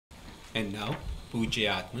And now,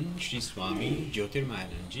 Atman Shri Swami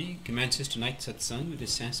Jyotirmayananda commences tonight's Satsang with a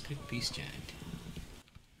Sanskrit peace chant.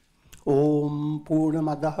 Om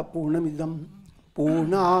Purnamadaha Purnamidam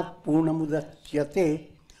Purnat Purnamudachyate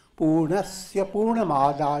Purnasya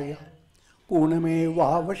Purnamadaya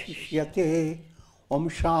Purnamevavashishyate Om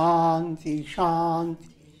Shanti Shanti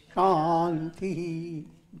Shanti.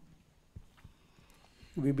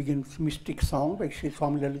 We begin with mystic song by Sri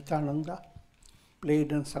Swami Lalitananda,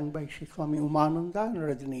 played and sung by Sri Swami Umananda and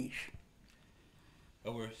Rajneesh.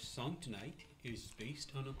 Our song tonight is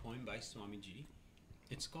based on a poem by Swamiji.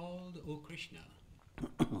 It's called O Krishna.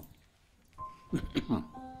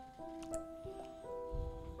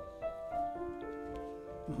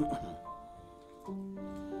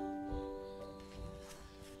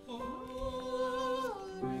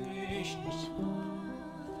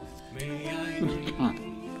 May I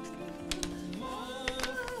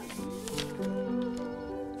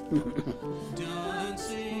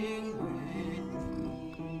dancing with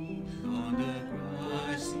me on the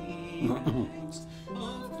grassy banks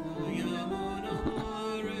of the Yamuna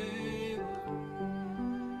river.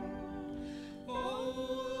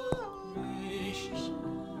 Oh, Krishna,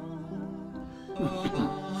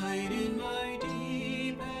 abide in my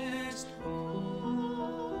deepest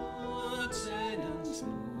thoughts and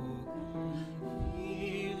unspoken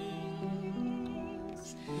feelings,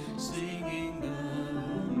 singing the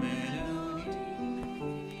melody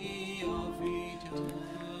of eternity.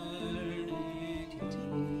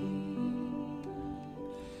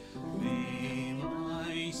 May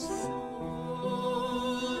my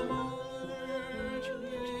soul merge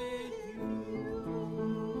with you.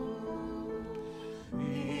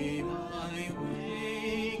 May my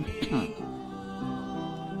waking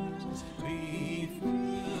hours be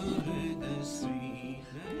filled with the sweetness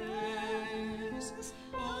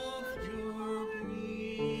of your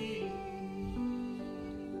breathing.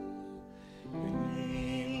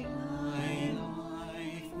 May my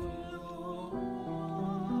life flow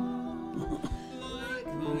like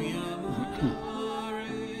the Yamuna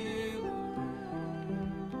river,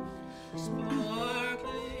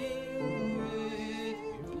 sparkling with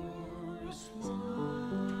your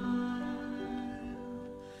smile,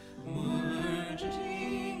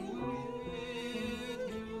 merging with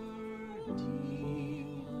your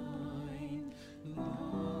divine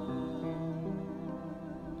love.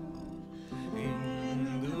 In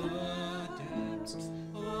the depths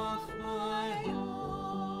of my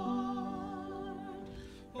heart,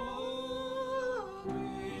 oh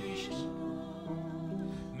Krishna,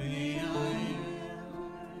 may I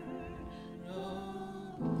ever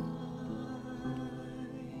abide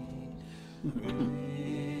with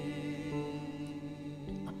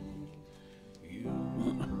you.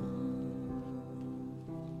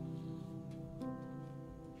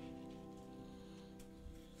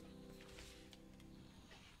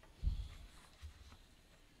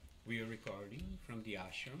 We are recording from the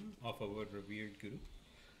ashram of our revered Guru,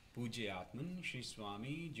 Atman Shri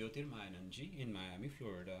Swami Jyotirmayananda in Miami,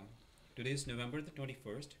 Florida. Today is November the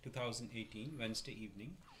 21st, 2018, Wednesday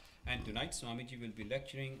evening, and tonight Swamiji will be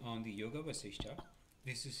lecturing on the Yoga Vasistha.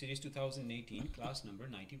 This is series 2018, class number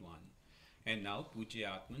 91. And now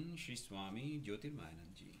Atman Shri Swami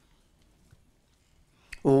Jyotirmayananda.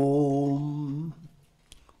 Om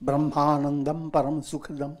Brahmanandam Param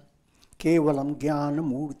Sukhadam Kevalam Jnana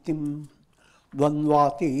Murtim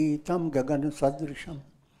Dvandvatitam Gagana Sadrisham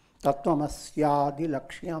Tattvamasya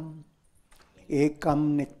Lakshyam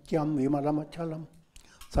Ekam Nityam Vimalamachalam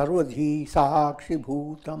Sarvadhi Sakshi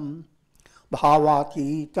Bhutam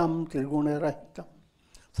Bhavatitam Triguna-rahitam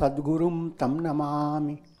Sadgurum Tam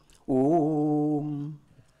Namami. Om.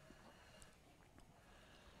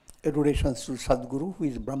 Adorations to Sadguru, who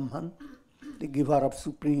is Brahman, the giver of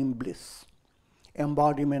supreme bliss,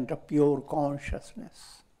 embodiment of pure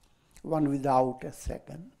consciousness, one without a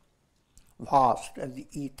second, vast as the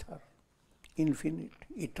ether, infinite,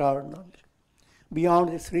 eternal,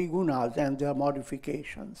 beyond the three gunas and their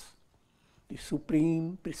modifications, the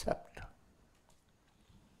supreme preceptor.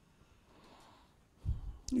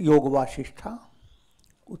 Yoga Vasistha,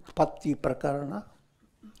 Utpatti Prakarana,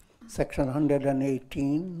 section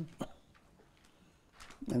 118,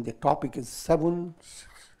 and the topic is 7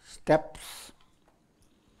 steps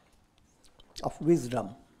of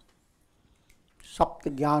wisdom, Sapta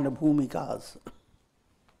Jnana Bhumikas.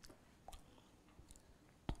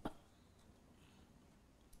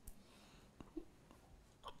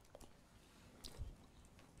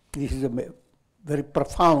 This is a very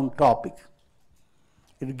profound topic.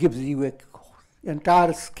 It gives you an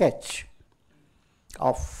entire sketch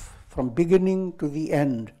of, from beginning to the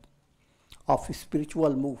end, of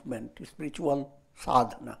spiritual movement, spiritual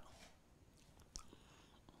sadhana.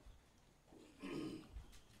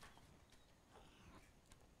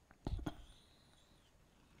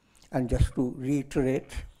 And just to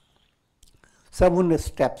reiterate, 7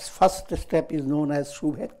 steps. First step is known as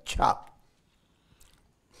Shubhecha,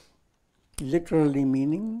 literally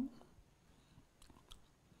meaning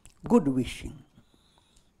good wishing,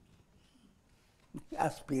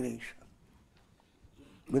 aspiration,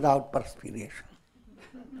 without perspiration.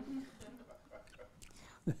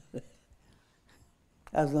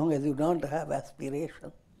 As long as you don't have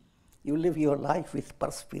aspiration, you live your life with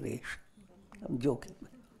perspiration. I'm joking.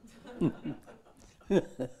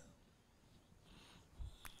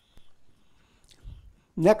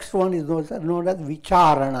 Next one is known as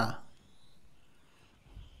Vicharana.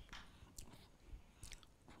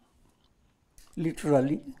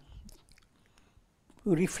 Literally,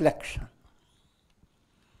 reflection.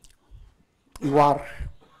 You are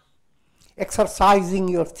exercising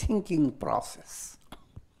your thinking process.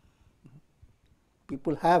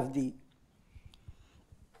 People have the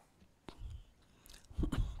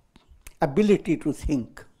ability to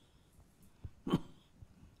think,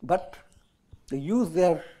 but they use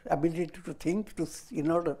their ability to think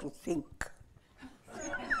in order to think.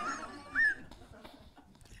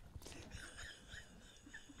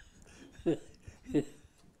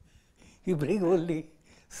 You bring only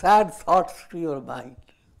sad thoughts to your mind,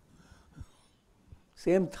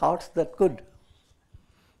 same thoughts that could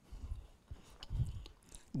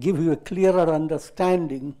give you a clearer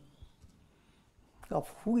understanding of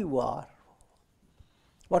who you are,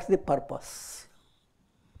 what's the purpose.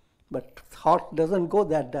 But thought doesn't go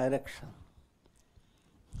that direction.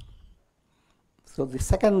 So the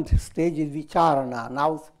second stage is Vicharana.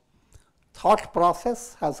 Now thought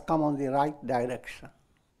process has come on the right direction.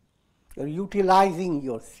 You're utilizing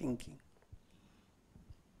your thinking.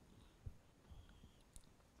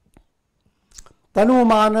 Tanu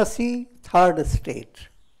Manasi, third state.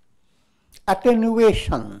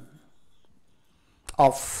 Attenuation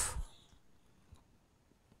of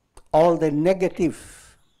all the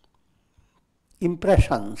negative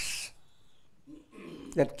impressions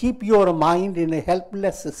that keep your mind in a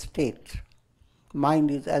helpless state.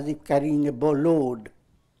 Mind is as if carrying a load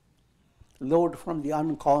from the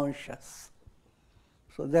unconscious.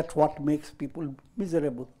 So that's what makes people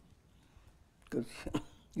miserable. Because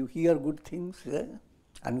you hear good things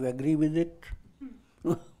and you agree with it.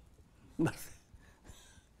 But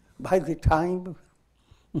by the time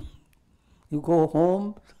you go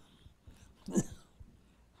home,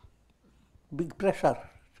 big pressure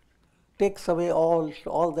takes away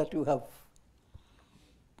all that you have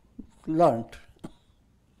learnt.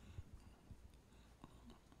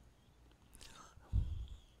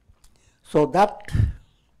 So that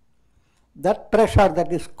pressure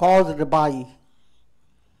that is caused by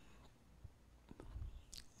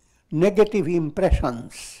negative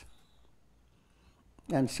impressions,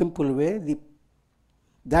 and simple way,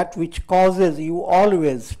 that which causes you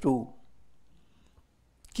always to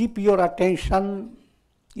keep your attention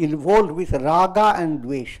involved with raga and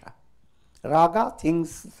dvesha. Raga,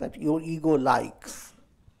 things that your ego likes.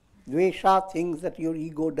 Dvesha, things that your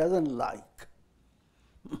ego doesn't like.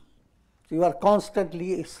 So you are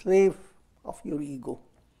constantly a slave of your ego.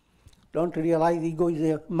 Don't realize ego is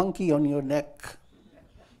a monkey on your neck.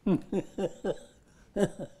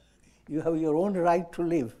 You have your own right to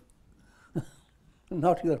live,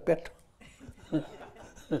 not your pet.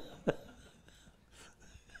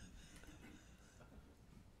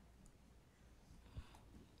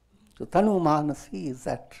 So Tanu Manasi is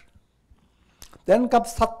that. Then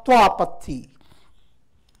comes Sattvapatti.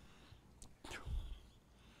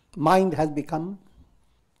 Mind has become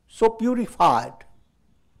so purified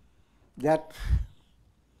that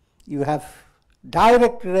you have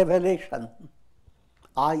direct revelation.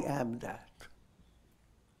 I am that.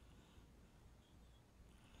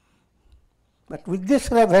 But with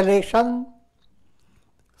this revelation,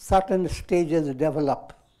 certain stages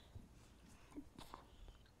develop.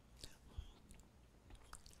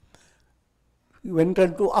 You enter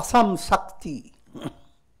into Asam Sakti,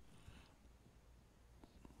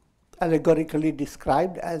 allegorically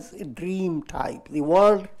described as a dream type. The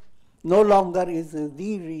world no longer is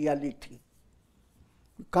the reality.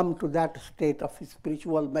 You come to that state of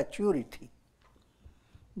spiritual maturity.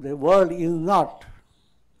 The world is not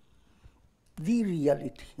the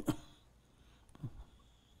reality.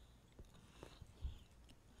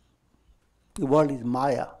 The world is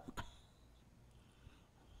Maya.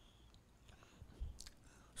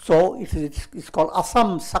 So it's called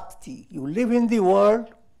Asam Sakti. You live in the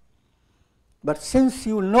world, But since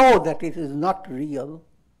you know that it is not real,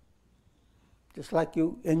 just like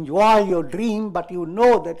you enjoy your dream, but you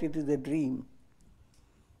know that it is a dream,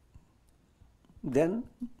 then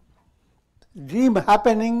dream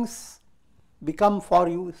happenings become for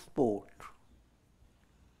you sport.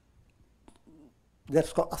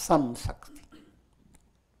 That's called asam sakti.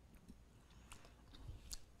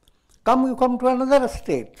 You come to another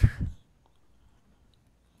state.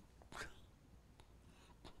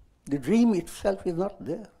 The dream itself is not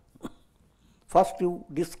there. First you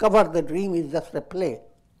discover the dream is just a play,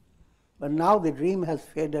 but now the dream has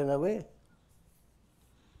faded away.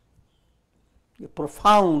 The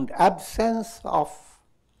profound absence of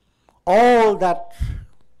all that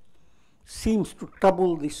seems to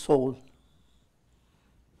trouble the soul.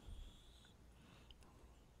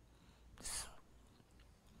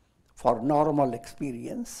 For normal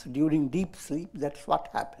experience, during deep sleep, that's what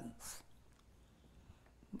happens.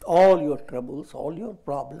 All your troubles, all your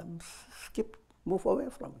problems, move away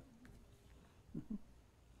from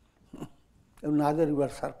it. Neither you are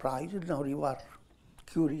surprised, nor you are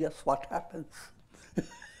curious what happens.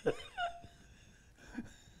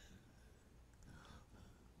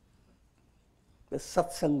 The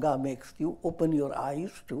satsanga makes you open your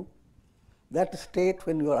eyes to that state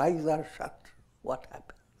when your eyes are shut. What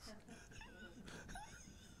happens?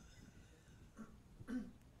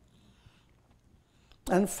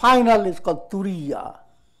 And final is called turiya.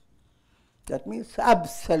 That means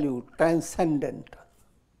absolute, transcendent,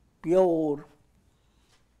 pure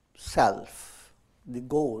self, the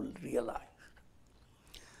goal realized.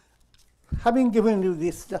 Having given you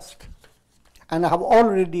this just, and I have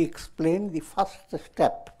already explained the first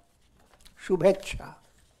step, shubhecha.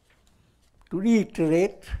 To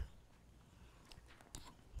reiterate,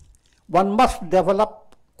 one must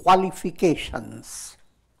develop qualifications.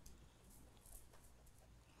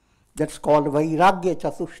 That's called vairagya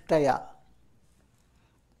chatushtaya,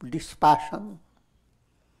 dispassion,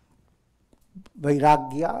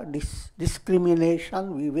 vairagya,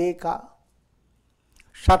 discrimination, viveka,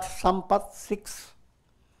 shat sampat,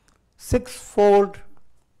 sixfold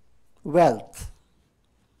wealth,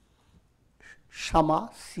 shama,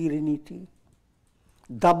 serenity,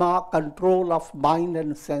 dhamma, control of mind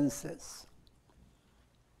and senses,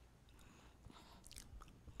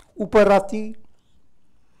 uparati,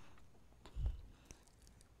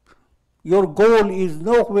 your goal is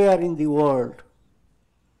nowhere in the world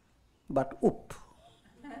but up.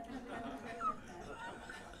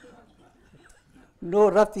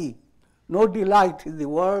 No rati, no delight in the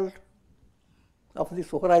world of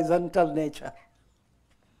this horizontal nature,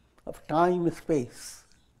 of time, space.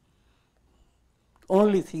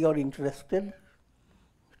 Only thing you are interested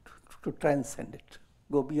to transcend it,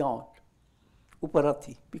 go beyond.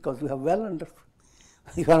 Uparati, because you have well understood.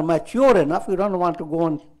 You are mature enough, you don't want to go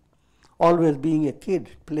on always being a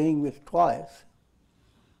kid, playing with toys.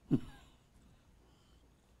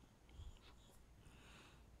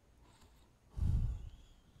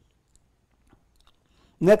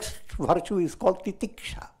 Next virtue is called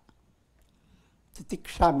titiksha.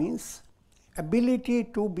 Titiksha means ability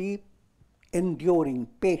to be enduring,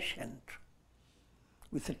 patient,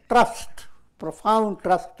 with a trust, profound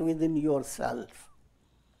trust within yourself,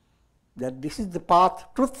 that this is the path,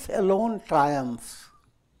 truth alone triumphs,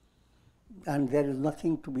 and there is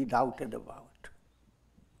nothing to be doubted about.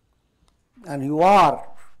 And you are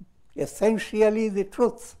essentially the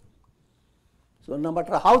truth. So no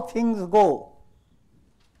matter how things go,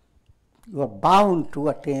 you are bound to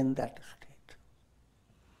attain that state.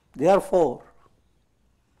 Therefore,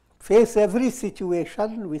 face every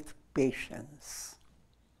situation with patience.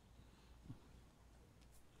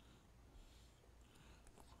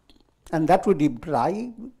 And that would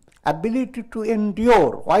imply ability to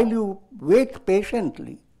endure. While you wait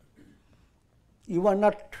patiently, you are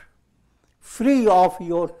not free of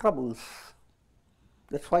your troubles.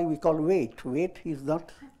 That's why we call weight. Weight is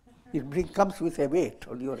not, it comes with a weight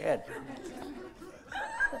on your head.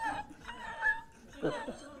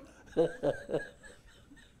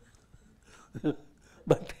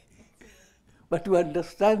 But to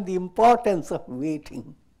understand the importance of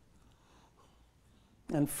waiting.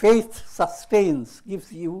 And faith sustains,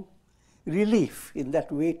 gives you relief in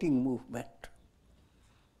that waiting movement.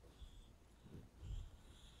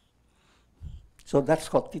 So that's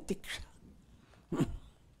called titiksha.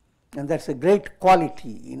 And that's a great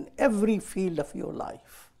quality in every field of your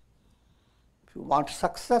life. If you want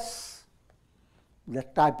success,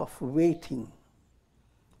 that type of waiting,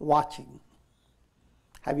 watching,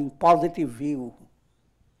 having positive view.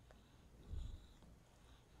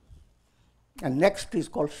 And next is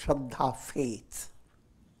called Shraddha, faith.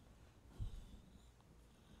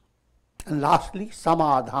 And lastly,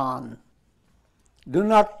 samadhan. Do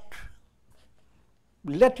not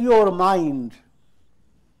let your mind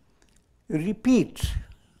repeat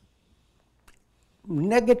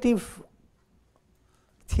negative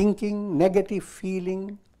thinking, negative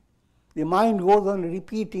feeling. The mind goes on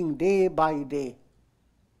repeating day by day.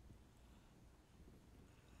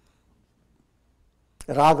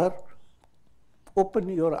 Rather, open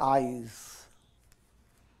your eyes.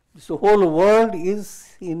 This whole world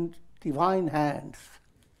is in divine hands.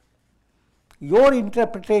 Your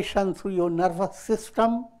interpretation through your nervous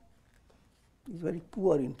system is very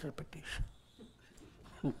poor interpretation.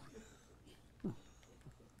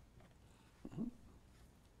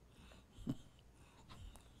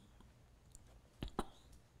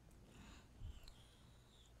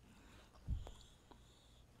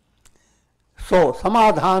 So,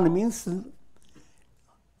 samadhan means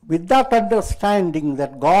with that understanding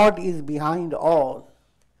that God is behind all,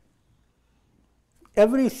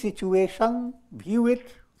 every situation, view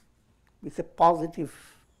it with a positive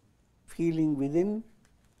feeling within,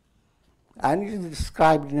 and it is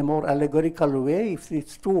described in a more allegorical way. If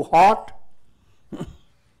it's too hot,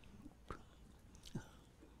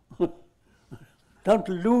 don't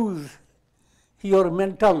lose your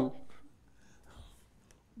mental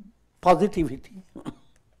positivity.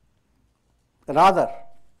 Rather,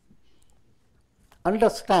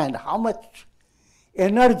 understand how much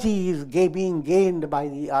energy is being gained by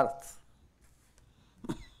the earth.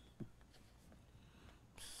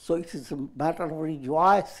 So it is a matter of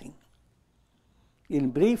rejoicing. In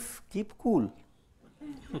brief, keep cool.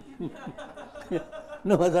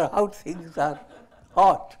 No matter how things are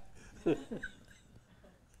hot.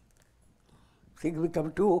 Things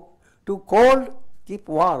become too cold, keep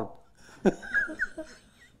warm.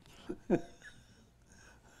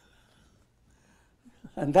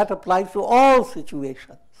 And that applies to all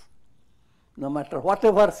situations. No matter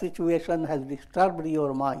whatever situation has disturbed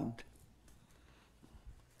your mind,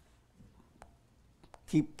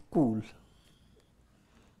 keep cool,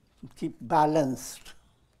 keep balanced,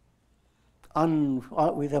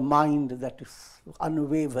 with a mind that is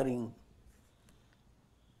unwavering.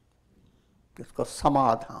 It's called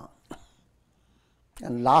samadhan.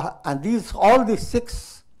 And all these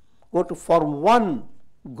six go to form one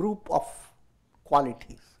group of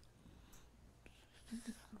qualities.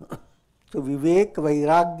 So vivek,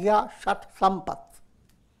 vairagya, shat, sampat.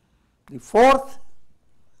 The fourth,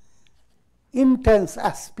 intense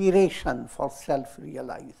aspiration for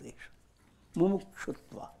self-realization,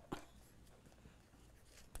 mumukshutva.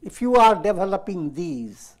 If you are developing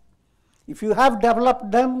these, if you have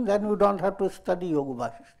developed them, then you don't have to study Yoga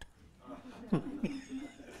Vasistha.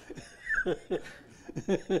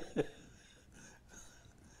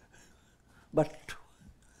 But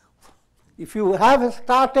if you have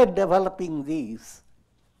started developing these,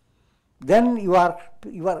 then you are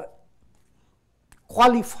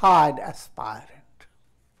qualified aspirant.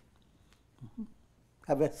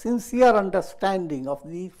 Have a sincere understanding of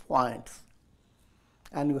these points,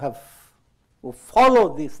 and you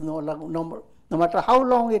follow this no matter how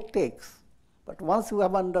long it takes. But once you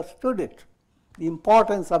have understood it, the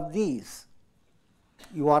importance of these,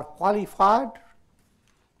 you are qualified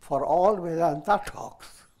for all Vedanta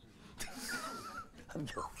talks. I'm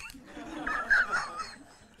joking.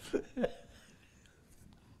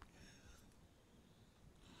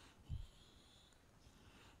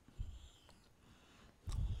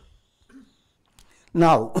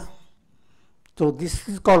 Now, so this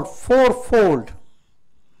is called fourfold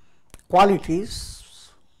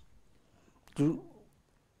qualities to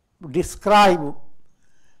describe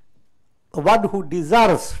one who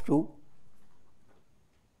deserves to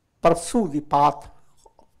pursue the path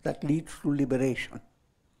that leads to liberation.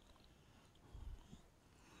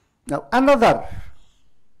 Now another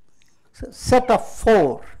set of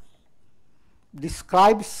four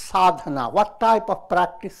describes sadhana, what type of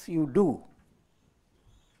practice you do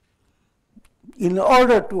in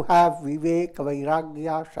order to have vivek,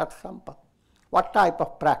 vairagya, shat, sampat. What type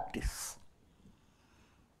of practice?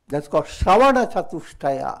 That's called Shravana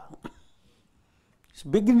Chatushtaya. It's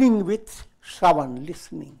beginning with Shravan,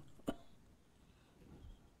 listening.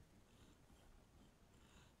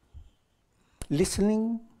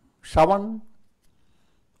 Listening, Shravan,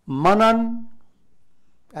 Manan.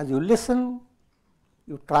 As you listen,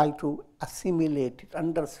 you try to assimilate it,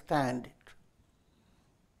 understand it.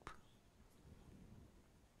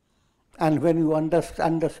 And when you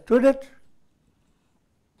understood it,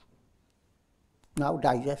 now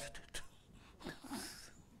digest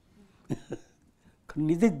it.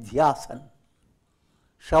 Nididhyasan.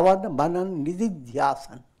 Shravan, Manan,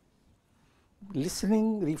 Nididhyasan.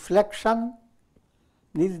 listening, reflection.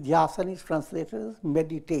 Nididhyasana is translated as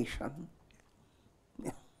meditation.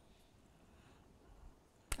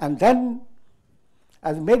 And then,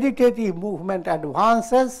 as meditative movement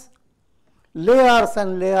advances, layers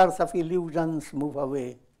and layers of illusions move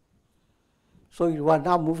away. So you are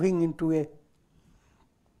now moving into a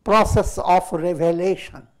process of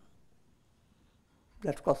revelation.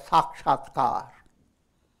 That's called sakshatkar.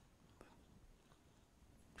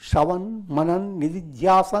 Shravan, Manan,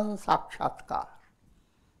 Nididhyasan, Sakshatkar.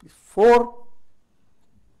 These four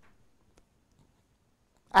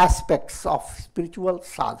aspects of spiritual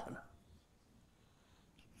sadhana.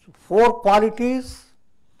 So four qualities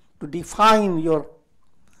to define your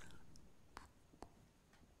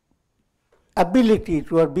ability,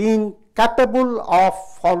 to your being capable of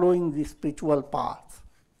following the spiritual path.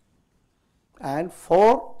 And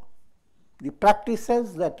four, the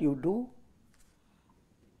practices that you do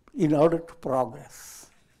in order to progress.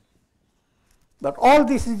 But all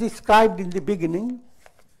this is described in the beginning,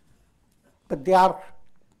 but they are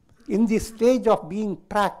in the stage of being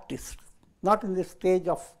practiced, not in the stage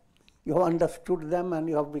of you have understood them and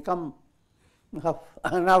you have become, now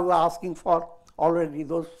you are asking for already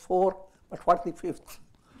those four, but what's the fifth?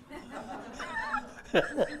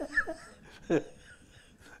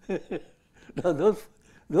 Now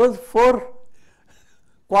those four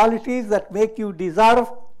qualities that make you deserve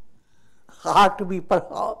are to be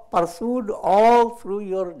pursued all through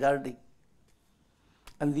your journey.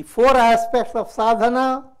 And the four aspects of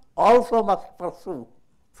sadhana also must pursue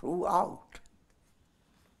throughout.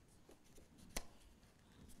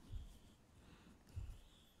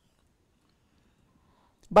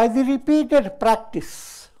 By the repeated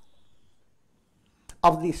practice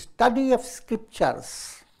of the study of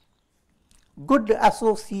scriptures, good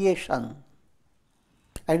association,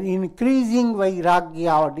 and increasing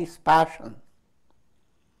vairagya or dispassion,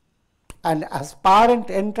 an aspirant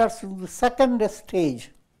enters into the second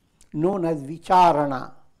stage known as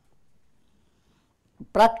vicharana,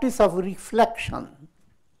 practice of reflection.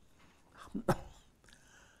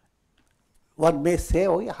 One may say,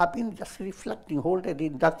 oh, you have been just reflecting, hold it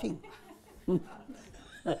in nothing.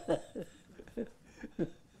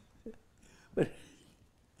 But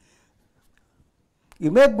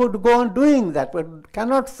you may go on doing that, but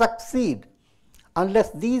cannot succeed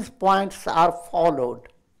unless these points are followed.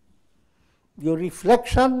 Your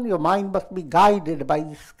reflection, your mind must be guided by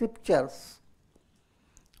the scriptures.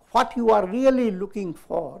 What you are really looking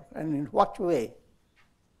for and in what way.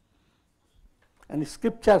 And the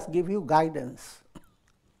scriptures give you guidance.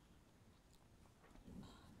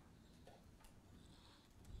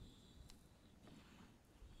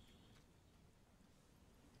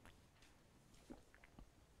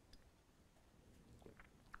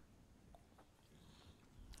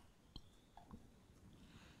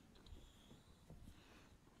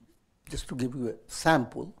 Just to give you a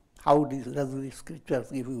sample, how does the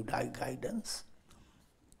scriptures give you guidance?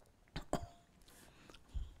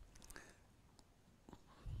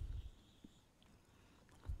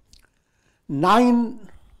 Nine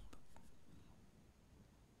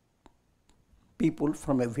people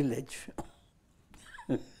from a village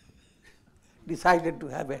decided to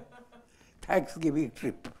have a Thanksgiving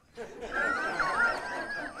trip.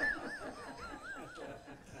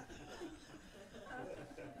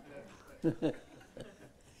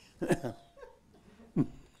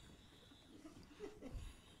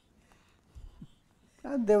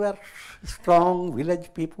 And they were strong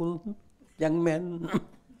village people, young men.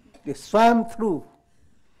 They swam through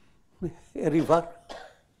a river,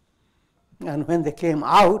 and when they came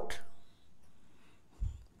out,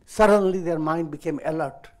 suddenly their mind became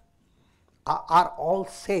alert. Are all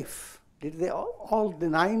safe? Did they all the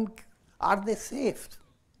nine, are they safe?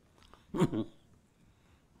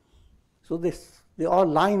 So they all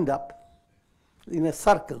lined up in a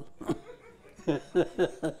circle.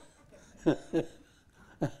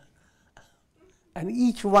 And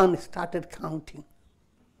each one started counting.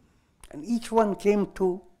 And each one came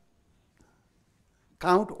to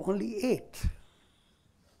count only 8.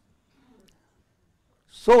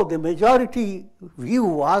 So the majority view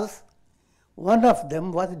was one of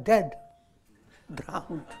them was dead,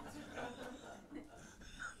 drowned.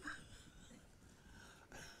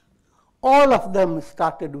 All of them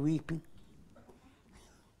started weeping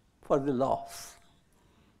for the loss.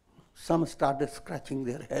 Some started scratching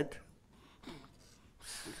their head.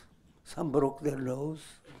 Some broke their nose.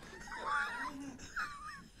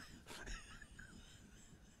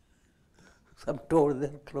 Some tore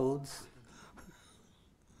their clothes.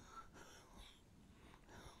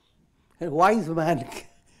 A wise man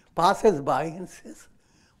passes by and says,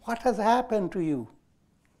 what has happened to you?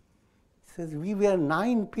 He says, we were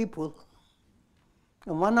 9 people,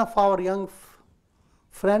 and one of our young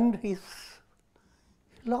friend is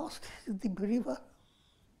lost in the river.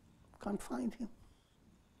 Can't find him.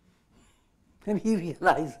 And he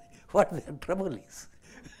realized what their trouble is.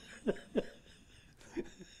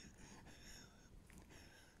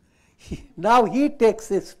 Now he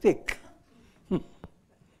takes a stick,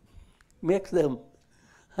 makes them,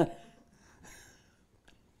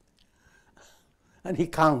 and he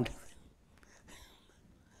counts,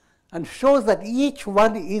 and shows that each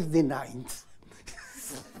one is the 9th.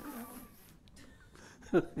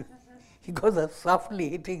 He goes on softly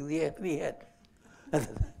hitting the head. And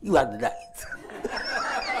says, you are the 9th.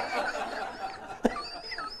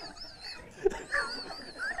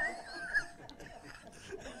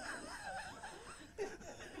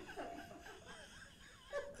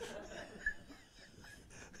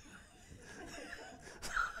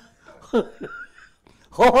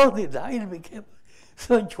 All the 9 became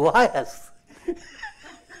so joyous.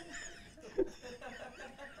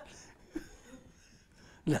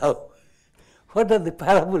 Now, what does the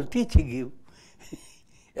parable teaching you?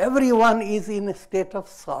 Everyone is in a state of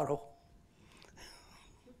sorrow.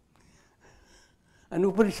 And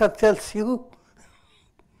Upanishad tells you,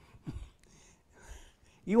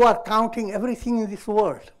 you are counting everything in this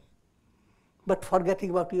world, but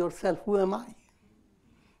forgetting about yourself. Who am I?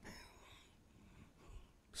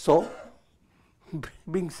 So,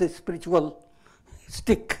 brings a spiritual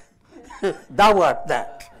stick. Thou art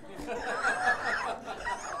that.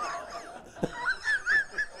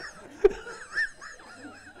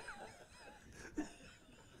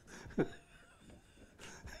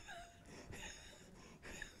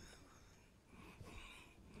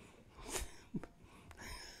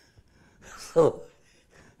 So,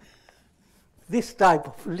 this type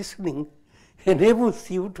of listening enables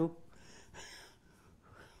you to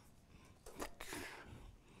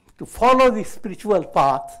follow the spiritual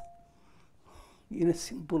path in a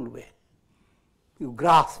simple way. You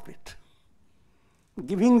grasp it,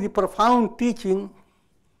 giving the profound teaching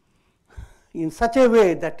in such a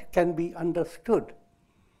way that it can be understood,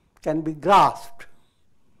 can be grasped,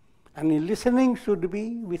 and in listening should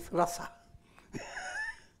be with rasa.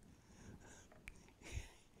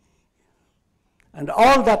 And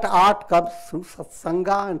all that art comes through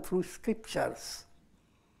satsanga and through scriptures.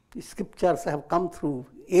 The scriptures have come through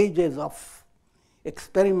ages of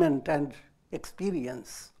experiment and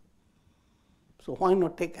experience. So why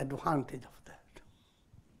not take advantage of that?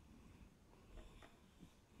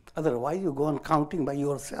 Otherwise you go on counting by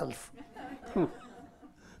yourself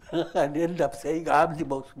and end up saying, I am the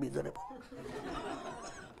most miserable.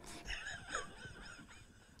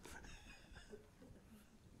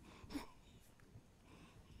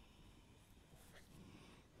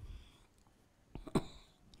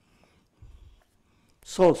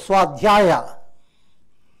 So, swadhyaya,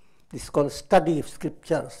 this is called study of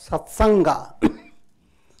scripture, satsanga.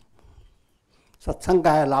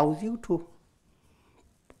 Satsanga allows you to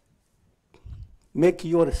make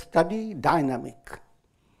your study dynamic,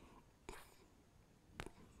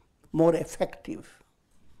 more effective.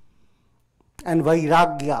 And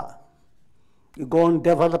vairagya, you go on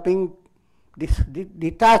developing this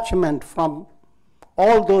detachment from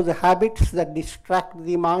all those habits that distract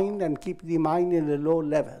the mind and keep the mind in a low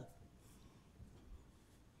level.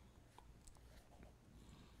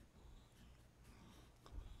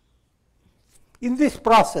 In this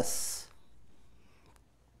process,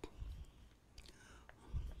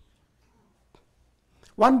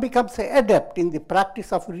 one becomes an adept in the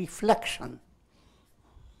practice of reflection,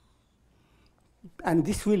 and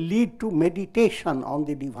this will lead to meditation on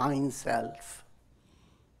the divine self.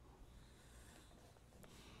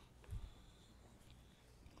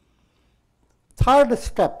 Third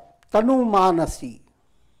step, tanu manasi.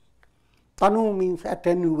 Tanu means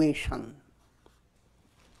attenuation.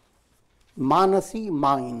 Manasi,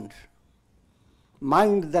 mind.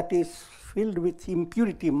 Mind that is filled with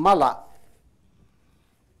impurity, mala.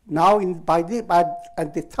 Now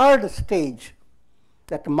at the third stage,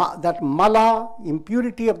 that mala,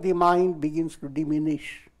 impurity of the mind, begins to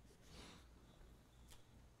diminish.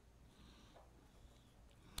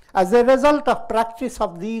 As a result of practice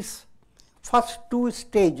of these first 2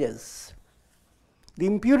 stages, the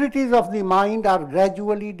impurities of the mind are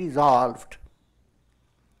gradually dissolved.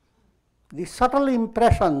 The subtle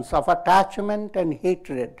impressions of attachment and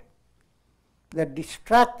hatred that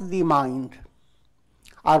distract the mind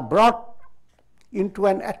are brought into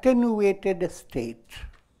an attenuated state.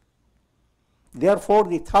 Therefore,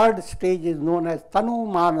 the third stage is known as tanu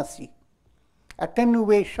manasi,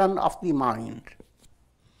 attenuation of the mind.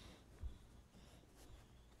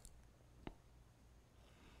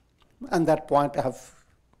 And that point I have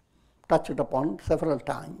touched upon several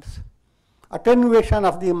times. Attenuation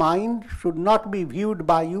of the mind should not be viewed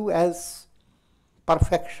by you as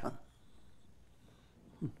perfection.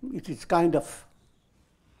 It is kind of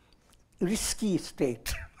risky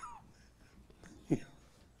state.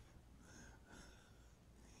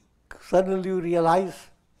 Suddenly you realize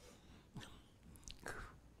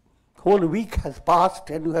whole week has passed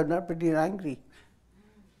and you have not been angry.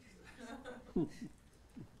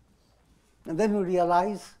 And then you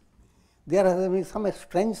realize there has been some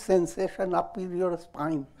strange sensation up in your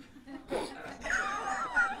spine.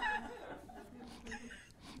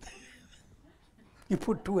 You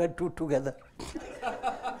put two and two together.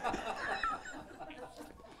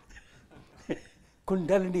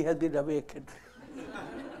 Kundalini has been awakened.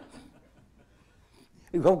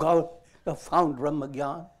 You have found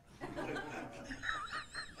Brahma-Gyan.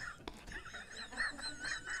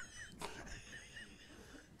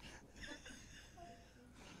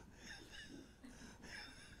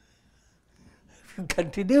 If you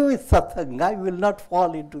continue with Satsang, I will not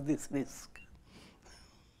fall into this risk.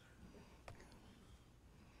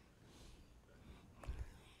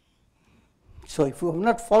 So if you have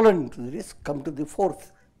not fallen into the risk, come to the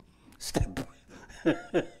fourth step.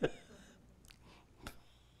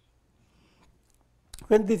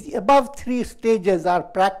 When the above three stages are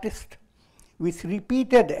practiced with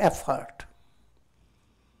repeated effort,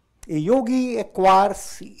 a yogi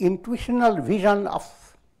acquires intuitional vision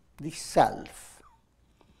of the self.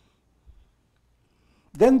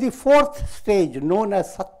 Then the fourth stage, known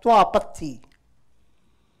as sattva apatti,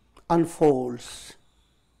 unfolds.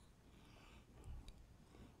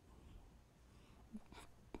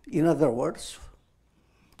 In other words,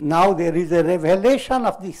 now there is a revelation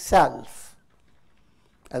of the self.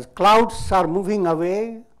 As clouds are moving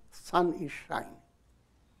away, sun is shining.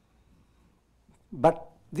 But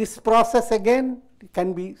this process again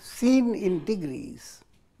can be seen in degrees,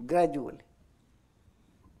 gradually.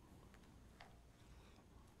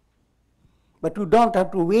 But you don't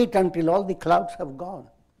have to wait until all the clouds have gone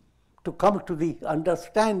to come to the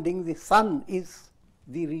understanding the sun is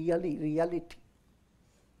the reality.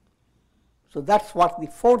 So that's what the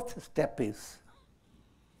fourth step is.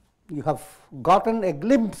 You have gotten a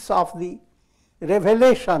glimpse of the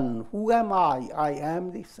revelation. Who am I? I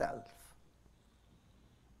am the self.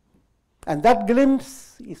 And that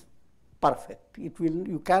glimpse is perfect.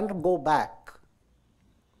 You cannot go back.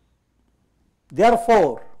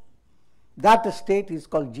 Therefore, that state is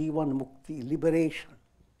called Jivan Mukti, liberation.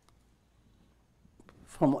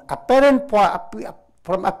 From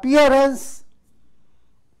appearance,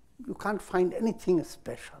 you can't find anything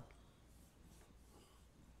special.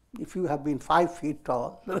 If you have been 5 feet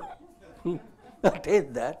tall,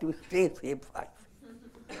 attain that, you stay same 5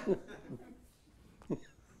 feet.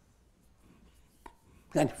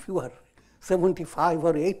 And if you are 75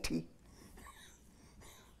 or 80,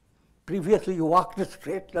 previously you walked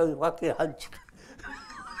straight, now you walk a hunch.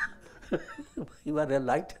 You are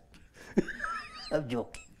enlightened. I'm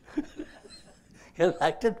joking.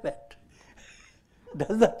 Enlightenment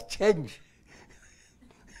does not change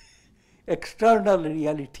external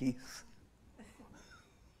realities.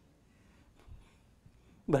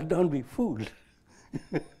 But don't be fooled.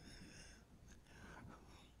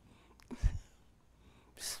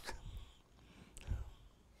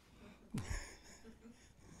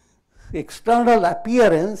 External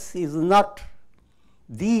appearance is not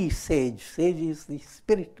the sage. Sage is the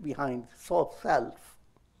spirit behind, so self.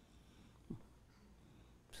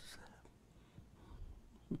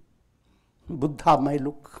 Buddha may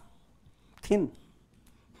look thin,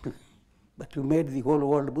 but you made the whole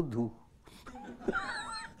world Buddhu.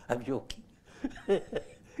 I'm joking.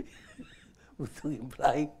 Buddha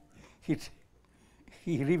implying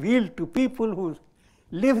he revealed to people who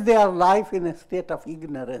live their life in a state of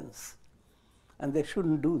ignorance, and they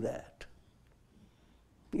shouldn't do that.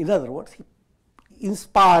 In other words, he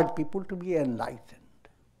inspired people to be enlightened.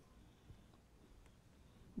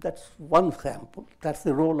 That's one sample. That's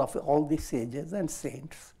the role of all the sages and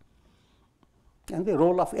saints. And the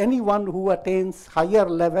role of anyone who attains higher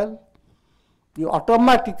level, you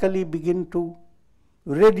automatically begin to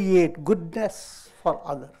radiate goodness for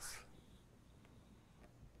others.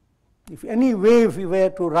 If any wave were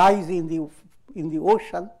to rise in the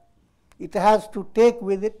ocean, it has to take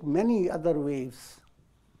with it many other waves.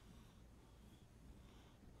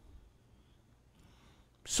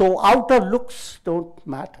 So outer looks don't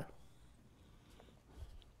matter.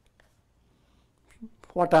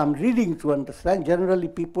 What I'm reading to understand, generally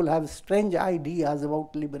people have strange ideas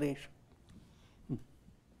about liberation.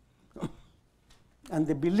 And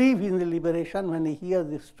they believe in the liberation when they hear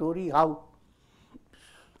this story, how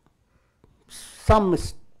some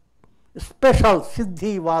special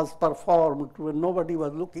siddhi was performed when nobody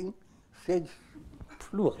was looking, sage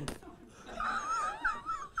flew up.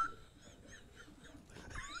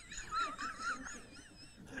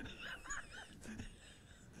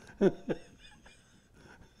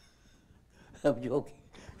 I'm joking.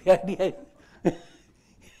 The idea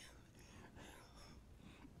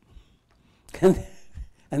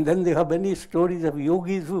and then there are many stories of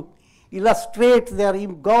yogis who illustrate their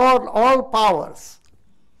God all powers,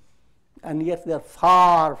 and yet they are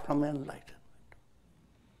far from enlightenment.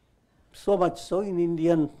 So much so in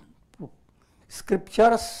Indian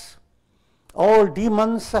scriptures, all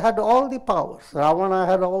demons had all the powers. Ravana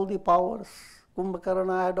had all the powers.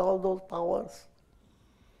 Kumbhakarna had all those powers.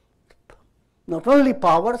 Not only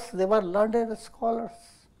powers, they were learned scholars.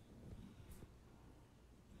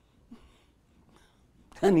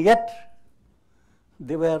 And yet,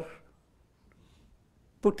 they were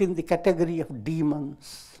put in the category of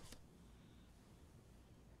demons.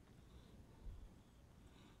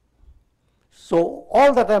 So,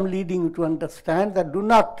 all that I am leading you to understand that do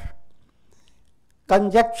not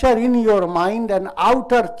conjecture in your mind an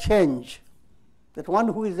outer change, that one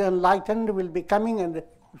who is enlightened will be coming and the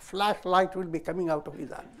flashlight will be coming out of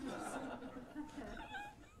his eye.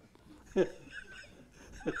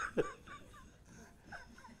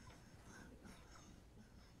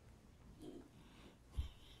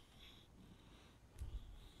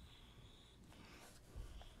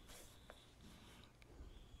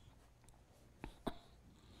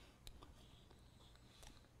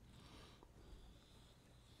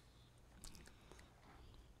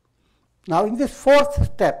 Now, in this fourth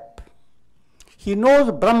step, he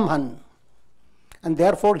knows Brahman, and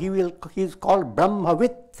therefore he is called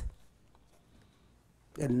Brahmavit,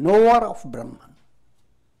 a knower of Brahman.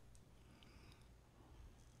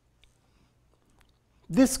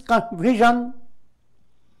 This vision,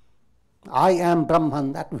 I am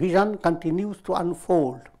Brahman, that vision continues to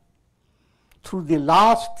unfold through the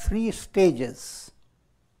last three stages.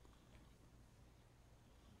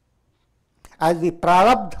 As the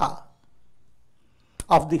prarabdha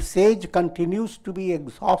of the sage continues to be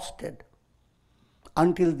exhausted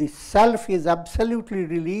until the self is absolutely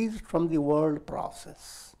released from the world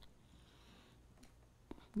process.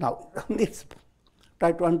 Now, let's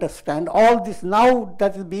try to understand all this now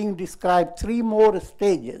that is being described, three more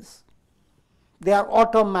stages. They are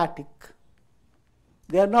automatic.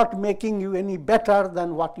 They are not making you any better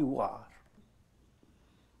than what you are.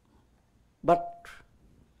 But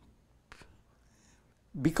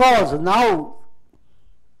because now,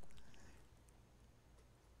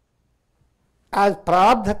 as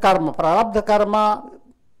prarabdha karma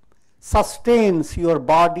sustains your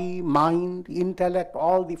body, mind, intellect,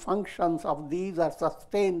 all the functions of these are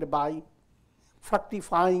sustained by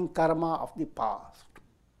fructifying karma of the past.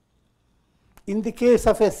 In the case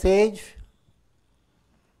of a sage,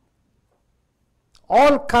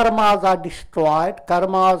 all karmas are destroyed.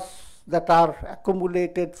 Karmas that are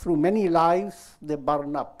accumulated through many lives, they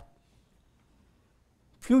burn up.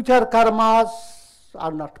 Future karmas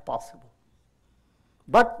are not possible.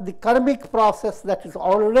 But the karmic process that is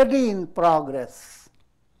already in progress,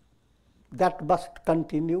 that must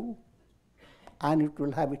continue, and it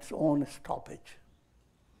will have its own stoppage.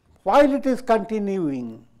 While it is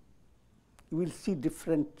continuing, you will see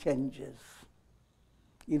different changes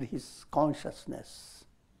in his consciousness.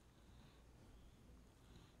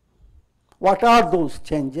 What are those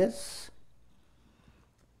changes?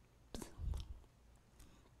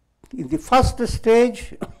 In the first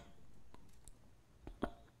stage,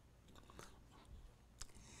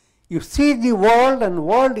 you see the world, and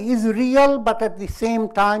world is real, but at the same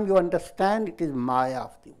time you understand it is Maya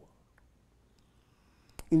of the world.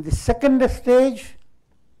 In the second stage,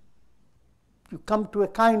 you come to a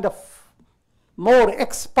kind of more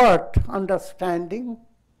expert understanding.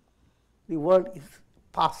 The world is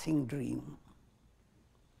passing dream.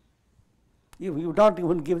 You don't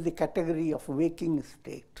even give the category of waking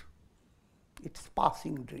state. It's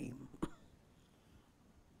passing dream.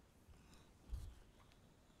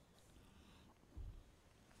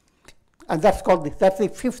 And that's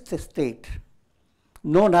the fifth state,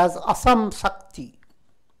 known as asam sakti,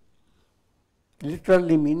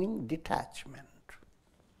 literally meaning detachment.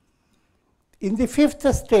 In the fifth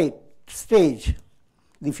stage,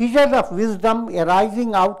 the vision of wisdom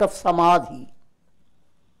arising out of samadhi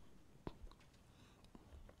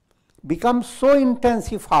becomes so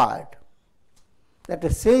intensified that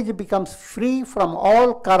a sage becomes free from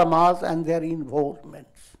all karmas and their involvements.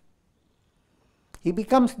 He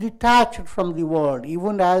becomes detached from the world,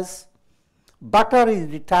 even as butter is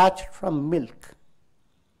detached from milk.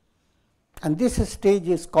 And this stage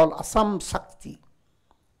is called asam sakti,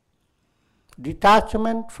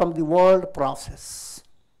 detachment from the world process.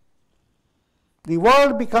 The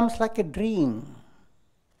world becomes like a dream.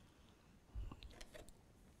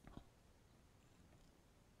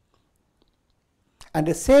 And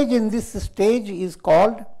a sage in this stage is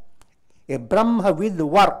called a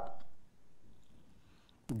Brahmavidvar,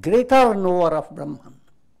 greater knower of Brahman.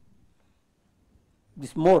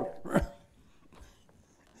 This more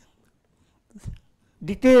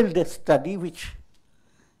detailed study which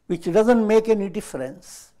doesn't make any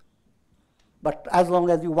difference. But as long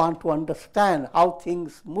as you want to understand how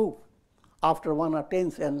things move after one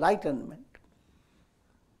attains enlightenment,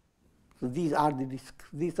 so these are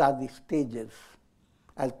the stages.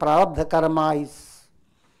 As prarabdha karma is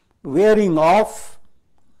wearing off,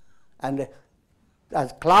 and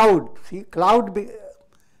as cloud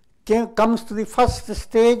comes to the first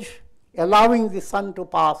stage, allowing the sun to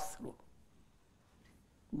pass through.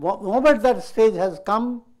 The moment that stage has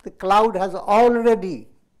come, the cloud has already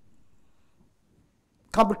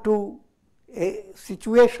come to a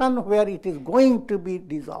situation where it is going to be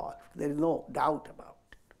dissolved. There is no doubt about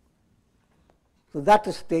it. So that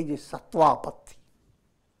stage is sattvapatti.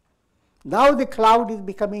 Now the cloud is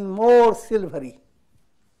becoming more silvery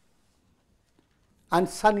and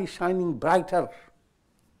sun is shining brighter.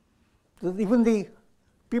 So even the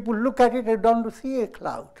people look at it and don't see a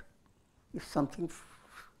cloud. It's something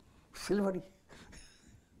silvery.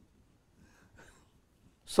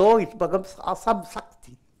 So it becomes asam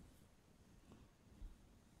sakti.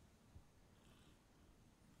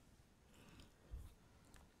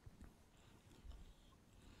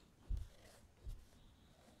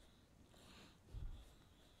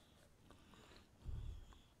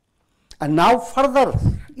 And now further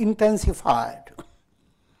intensified,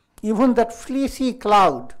 even that fleecy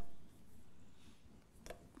cloud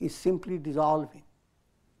is simply dissolving.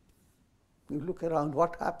 You look around,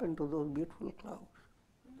 what happened to those beautiful clouds?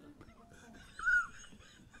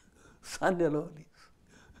 Sun alone is.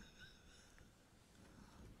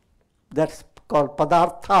 That's called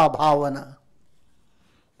padartha bhavana.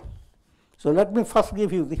 So let me first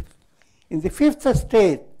give you in the fifth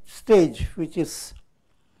stage, which is,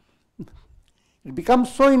 it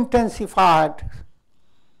becomes so intensified,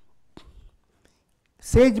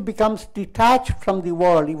 sage becomes detached from the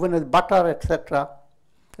world, even as butter, etc.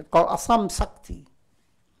 It's called asam sakti.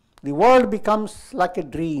 The world becomes like a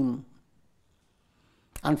dream.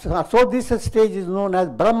 And so this stage is known as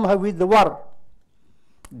Brahmavidvar,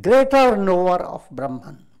 greater knower of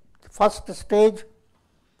Brahman. The first stage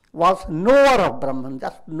was knower of Brahman,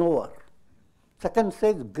 just knower. Second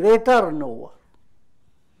stage, greater knower.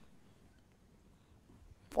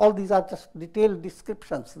 All these are just detailed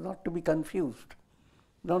descriptions, not to be confused.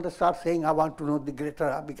 Don't start saying, I want to know the greater,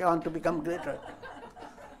 I want to become greater.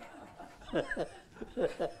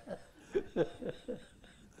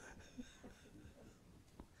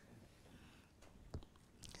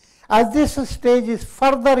 As this stage is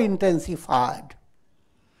further intensified,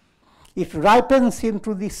 it ripens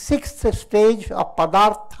into the sixth stage of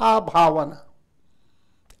padartha bhavana,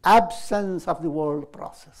 absence of the world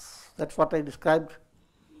process. That's what I described.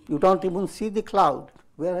 You don't even see the cloud.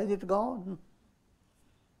 Where has it gone?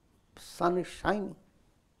 Sun is shining.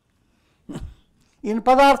 In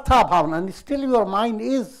padartha bhavana, and still your mind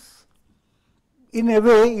is, in a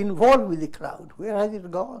way, involved with the cloud. Where has it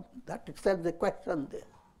gone? That itself is the question there.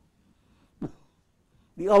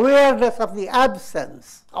 The awareness of the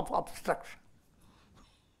absence of obstruction.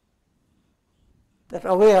 That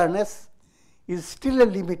awareness is still a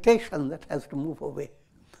limitation that has to move away.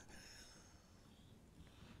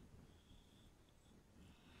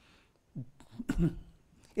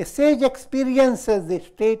 A sage experiences the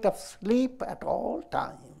state of sleep at all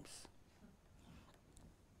times.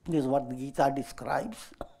 This is what the Gita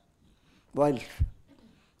describes. While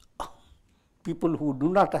people who do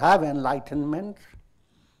not have enlightenment,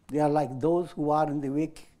 they are like those who are in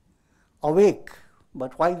the awake.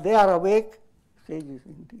 But while they are awake, sage is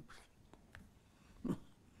in deep sleep.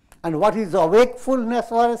 And what is awakefulness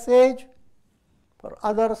for a sage? For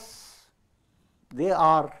others, they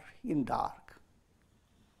are in dark.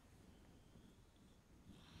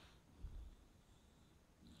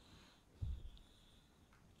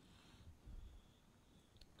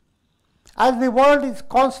 As the world is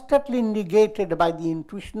constantly negated by the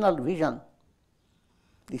intuitional vision,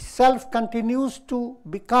 the self continues to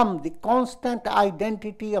become the constant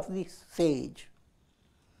identity of the sage.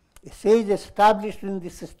 A sage established in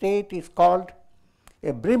this state is called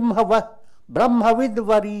a Brahmavid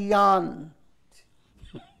Variyan.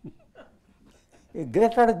 A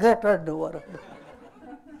greater knower.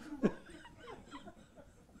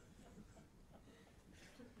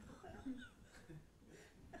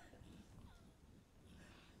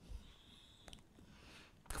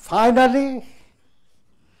 Finally,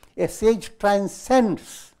 a sage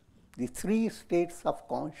transcends the three states of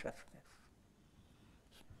consciousness.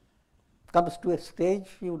 Comes to a stage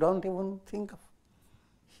you don't even think of.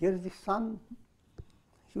 Here is the sun.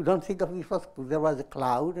 You don't think of this was, there was a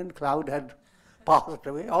cloud and cloud had passed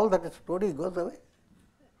away. All that story goes away.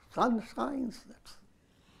 Sun shines.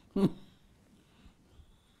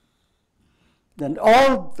 Then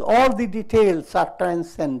all the details are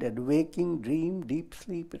transcended, waking, dream, deep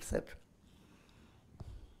sleep, etc.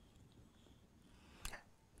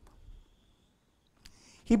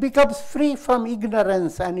 He becomes free from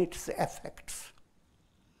ignorance and its effects.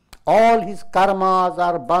 All his karmas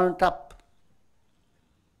are burnt up.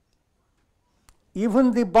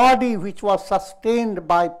 Even the body which was sustained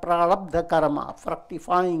by prarabdha karma,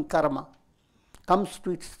 fructifying karma, comes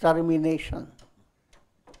to its termination.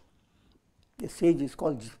 The sage is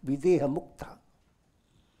called videha mukta.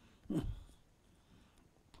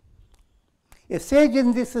 A sage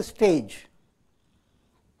in this stage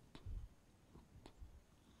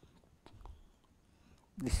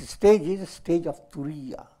is a stage of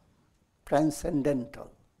turiya,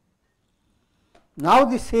 transcendental. Now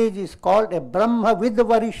the sage is called a Brahma with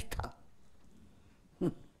Varishtha,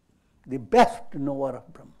 the best knower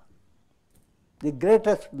of Brahman, the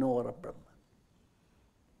greatest knower of Brahman.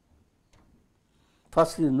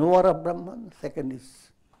 First is knower of Brahman, second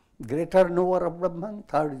is greater knower of Brahman,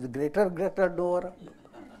 third is greater knower of Brahman.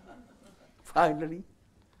 Finally,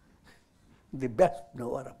 the best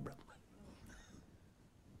knower of Brahman.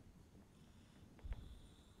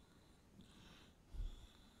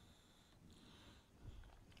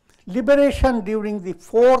 Liberation during the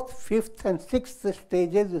fourth, fifth and sixth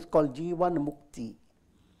stages is called Jivan Mukti.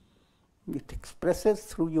 It expresses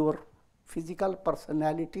through your physical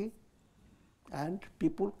personality, and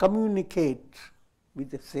people communicate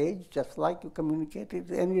with the sage just like you communicate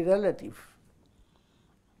with any relative.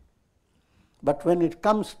 But when it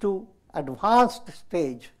comes to advanced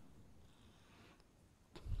stage,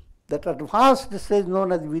 that advanced stage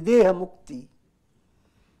known as Videha Mukti,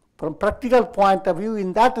 from practical point of view,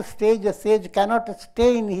 in that stage, a sage cannot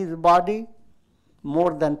stay in his body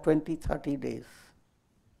more than 20-30 days.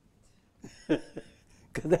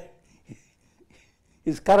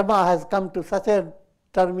 His karma has come to such a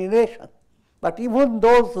termination. But even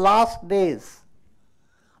those last days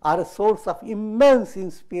are a source of immense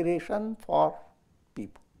inspiration for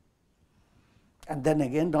people. And then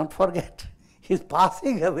again, don't forget, his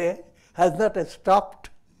passing away has not stopped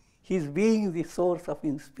his being the source of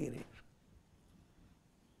inspiration.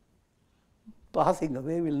 Passing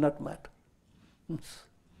away will not matter.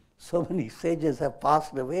 So many sages have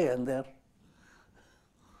passed away and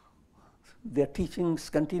their teachings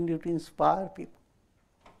continue to inspire people.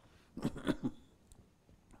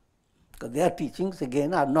 Because their teachings,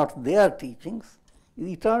 again, are not their teachings,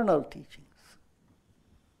 eternal teachings.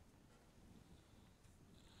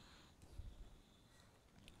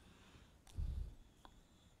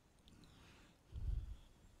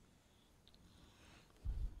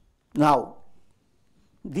 Now,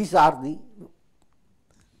 these are the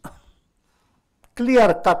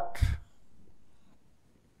clear-cut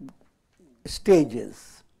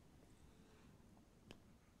stages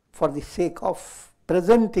for the sake of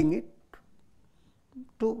presenting it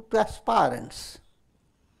to aspirants.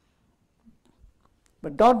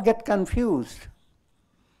 But don't get confused.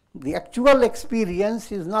 The actual experience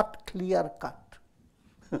is not clear-cut.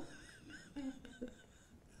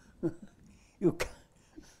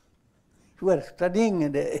 If you are studying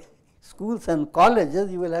in the schools and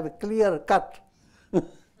colleges, you will have a clear-cut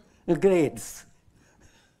grades.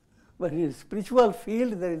 But in the spiritual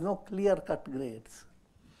field, there is no clear-cut grades.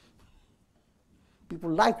 People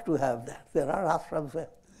like to have that. There are ashrams where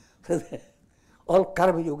all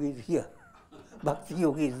karma yoga is here, bhakti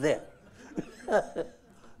yoga is there.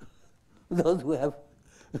 Those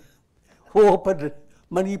who opened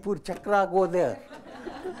Manipur chakra go there.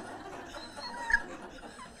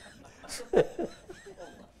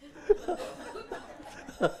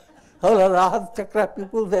 All Rahat chakra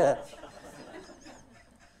people there.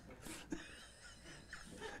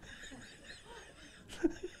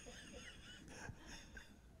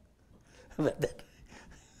 But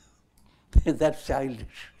that's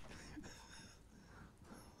childish.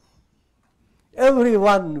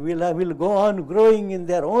 Everyone will go on growing in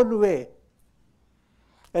their own way.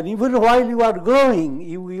 And even while you are growing,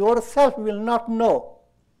 you yourself will not know.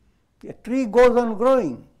 A tree goes on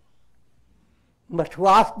growing. But to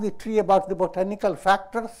ask the tree about the botanical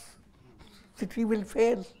factors, the tree will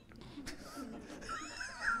fail.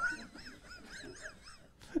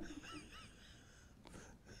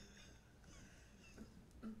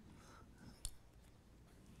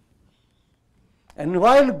 And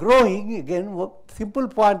while growing, again, simple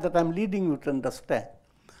point that I am leading you to understand.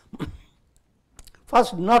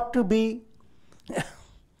 First, not to be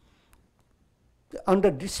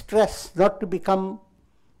under distress, not to become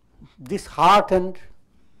disheartened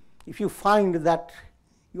if you find that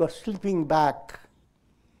you are slipping back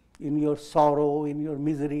in your sorrow, in your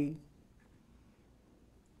misery.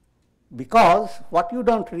 Because what you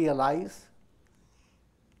don't realize,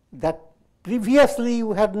 that previously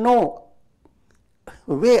you had no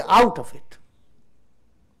way out of it.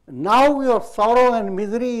 Now your sorrow and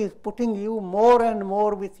misery is putting you more and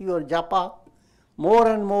more with your japa, more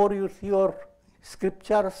and more with your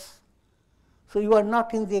scriptures. So you are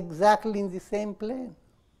not exactly in the same plane.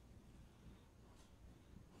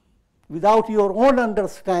 Without your own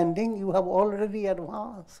understanding, you have already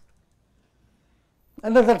advanced.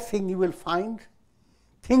 Another thing you will find,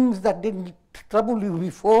 things that didn't trouble you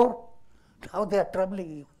before, now they are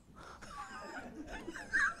troubling you.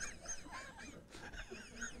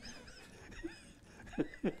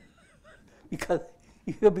 Because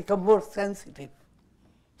you have become more sensitive.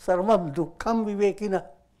 Sarvam dukkham vivekina.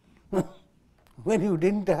 When you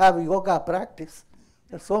didn't have yoga practice,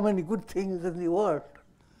 there are so many good things in the world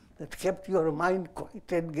that kept your mind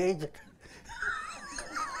quite engaged.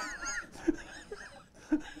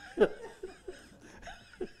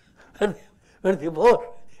 And the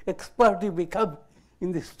more expert you become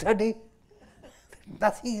in the study,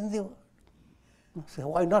 nothing in the world. So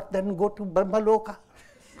why not then go to Brahmaloka?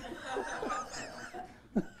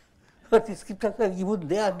 But the scripture says, even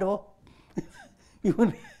there, no.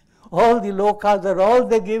 Even all the lokas are all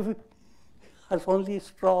they give as only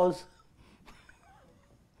straws.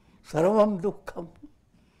 Sarvam dukkham.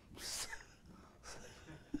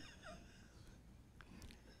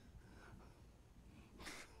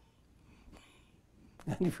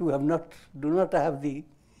 And if you do not have the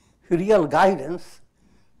real guidance,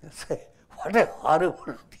 you say, what a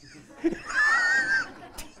horrible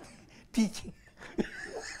teaching.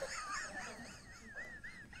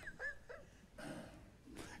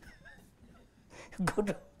 Go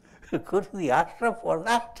to the ashram for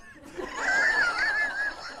that.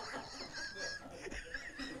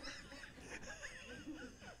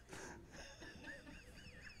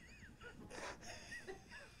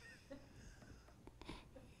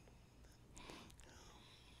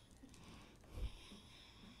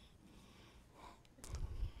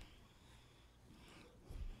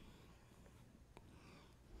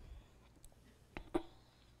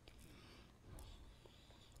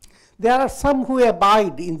 There are some who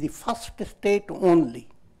abide in the first state only.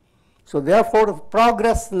 So therefore,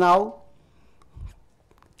 progress now,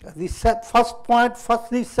 the first point,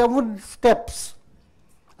 the 7 steps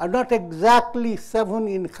are not exactly 7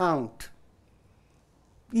 in count.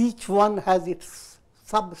 Each one has its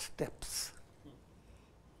sub-steps.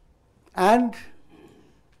 And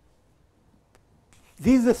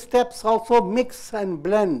these steps also mix and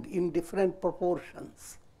blend in different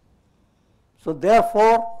proportions. So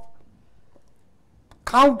therefore,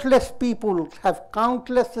 countless people have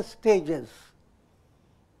countless stages.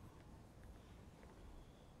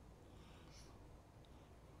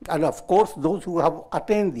 And of course, those who have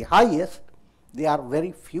attained the highest, they are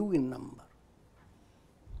very few in number.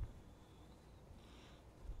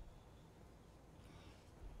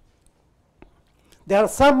 There are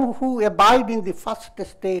some who abide in the first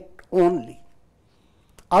state only.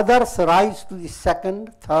 Others rise to the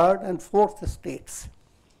second, third, and fourth states.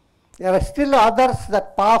 There are still others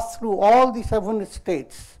that pass through all the 7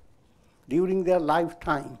 states during their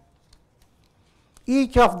lifetime.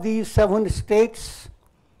 Each of these 7 states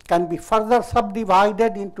can be further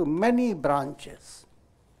subdivided into many branches.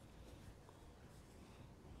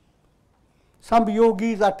 Some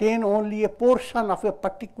yogis attain only a portion of a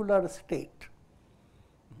particular state,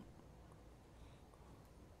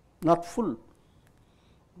 not full.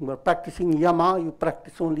 You are practicing yama, you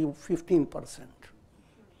practice only 15%.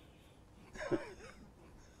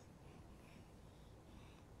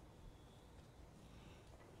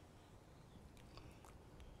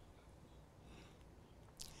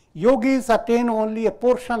 Yogis attain only a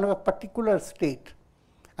portion of a particular state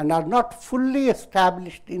and are not fully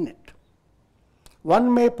established in it.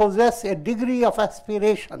 One may possess a degree of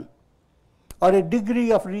aspiration or a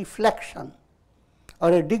degree of reflection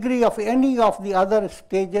or a degree of any of the other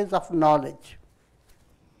stages of knowledge.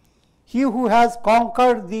 He who has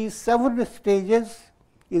conquered these 7 stages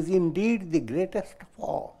is indeed the greatest of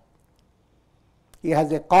all. He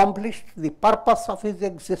has accomplished the purpose of his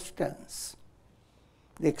existence.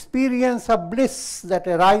 The experience of bliss that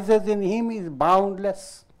arises in him is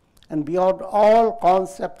boundless and beyond all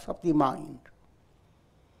concepts of the mind.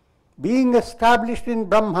 Being established in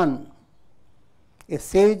Brahman, a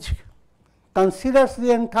sage considers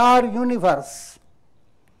the entire universe,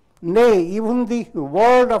 nay, even the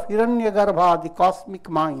world of Hiranyagarbha, the cosmic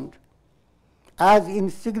mind, as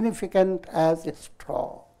insignificant as a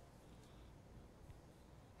straw.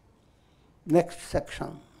 Next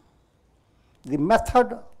section. The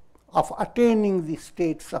method of attaining the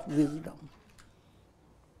states of wisdom.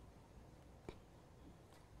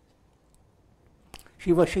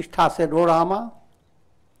 Shri Vasistha said, O Rama,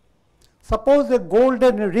 suppose a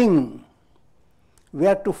golden ring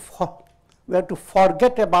were to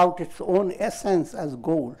forget about its own essence as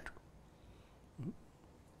gold.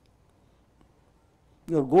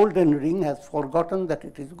 Your golden ring has forgotten that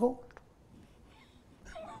it is gold.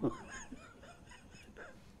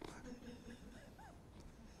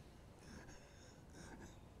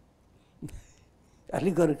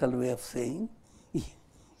 Allegorical way of saying,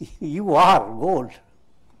 you are gold.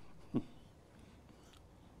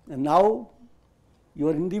 And now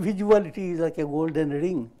your individuality is like a golden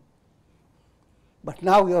ring. But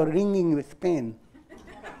now you are ringing with pain.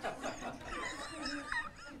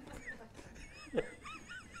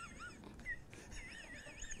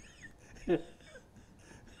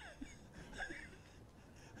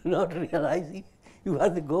 Not realizing you are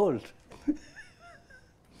the gold.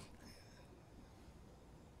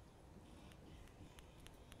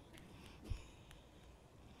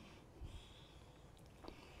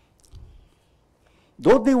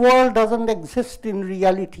 Though the world doesn't exist in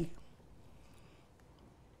reality,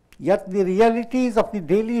 yet the realities of the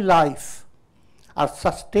daily life are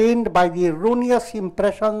sustained by the erroneous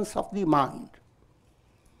impressions of the mind.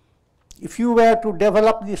 If you were to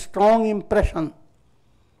develop the strong impression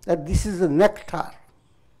that this is a nectar,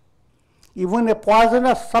 even a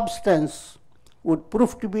poisonous substance would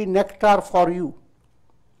prove to be nectar for you.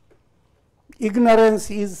 Ignorance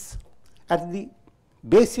is at the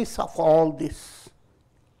basis of all this.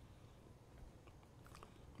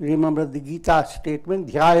 Remember the Gita statement,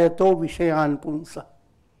 dhyayato vishayan punsa.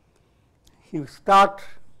 You start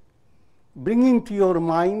bringing to your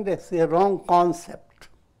mind as a wrong concept.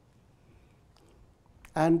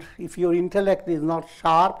 And if your intellect is not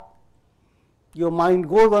sharp, your mind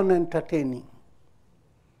goes on entertaining.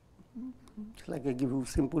 It's like I give you a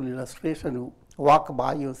simple illustration. You walk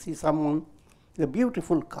by, you see someone with a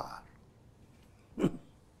beautiful car.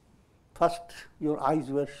 First, your eyes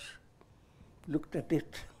were looked at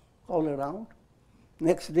it all around.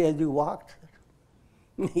 Next day as you walked,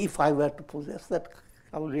 if I were to possess that,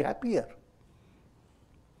 I would be happier.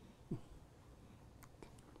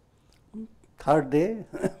 Third day,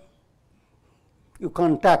 you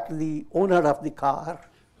contact the owner of the car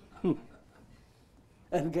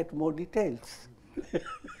and get more details.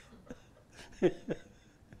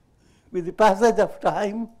 With the passage of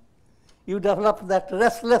time, you develop that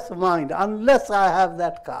restless mind. Unless I have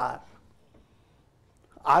that car,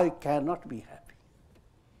 I cannot be happy.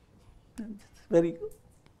 It's very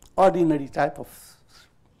ordinary type of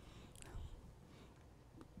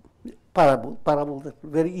parable that is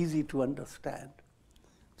very easy to understand.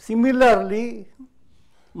 Similarly,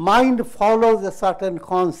 mind follows a certain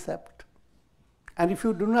concept, and if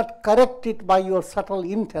you do not correct it by your subtle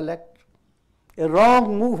intellect, a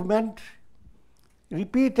wrong movement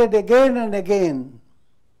repeated again and again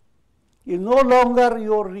is no longer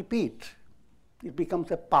your repeat. It becomes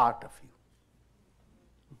a part of you.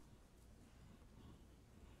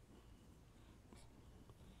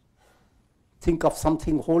 Think of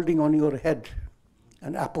something holding on your head,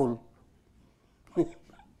 an apple.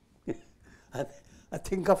 I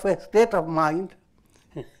think of a state of mind.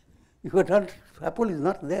 Apple is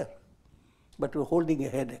not there, but you're holding a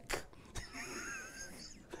headache.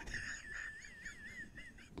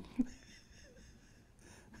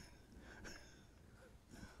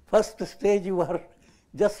 First stage you are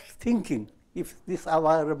just thinking, if this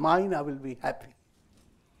were mine, I will be happy.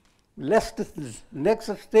 Next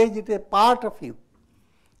stage it is a part of you.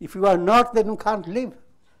 If you are not, then you can't live.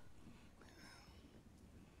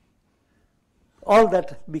 All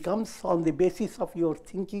that becomes on the basis of your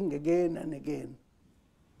thinking again and again.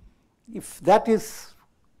 If that is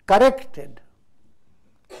corrected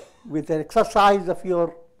with the exercise of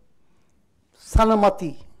your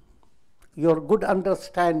sanamati, your good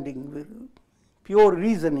understanding, pure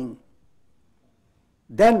reasoning,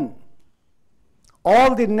 then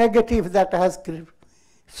all the negative that has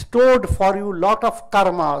stored for you lot of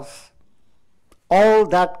karmas, all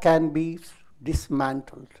that can be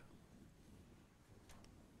dismantled.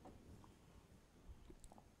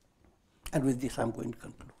 And with this I am going to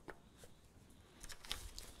conclude.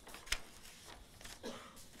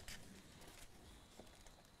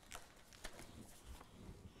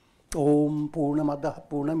 Om Purnamadah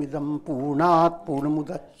Purnamidam Purnat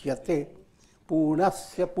Purnamudachyate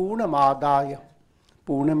Purnasya Purnamadaya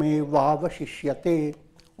Purnamevavashishyate.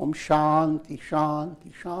 Om Shanti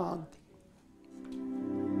Shanti Shanti.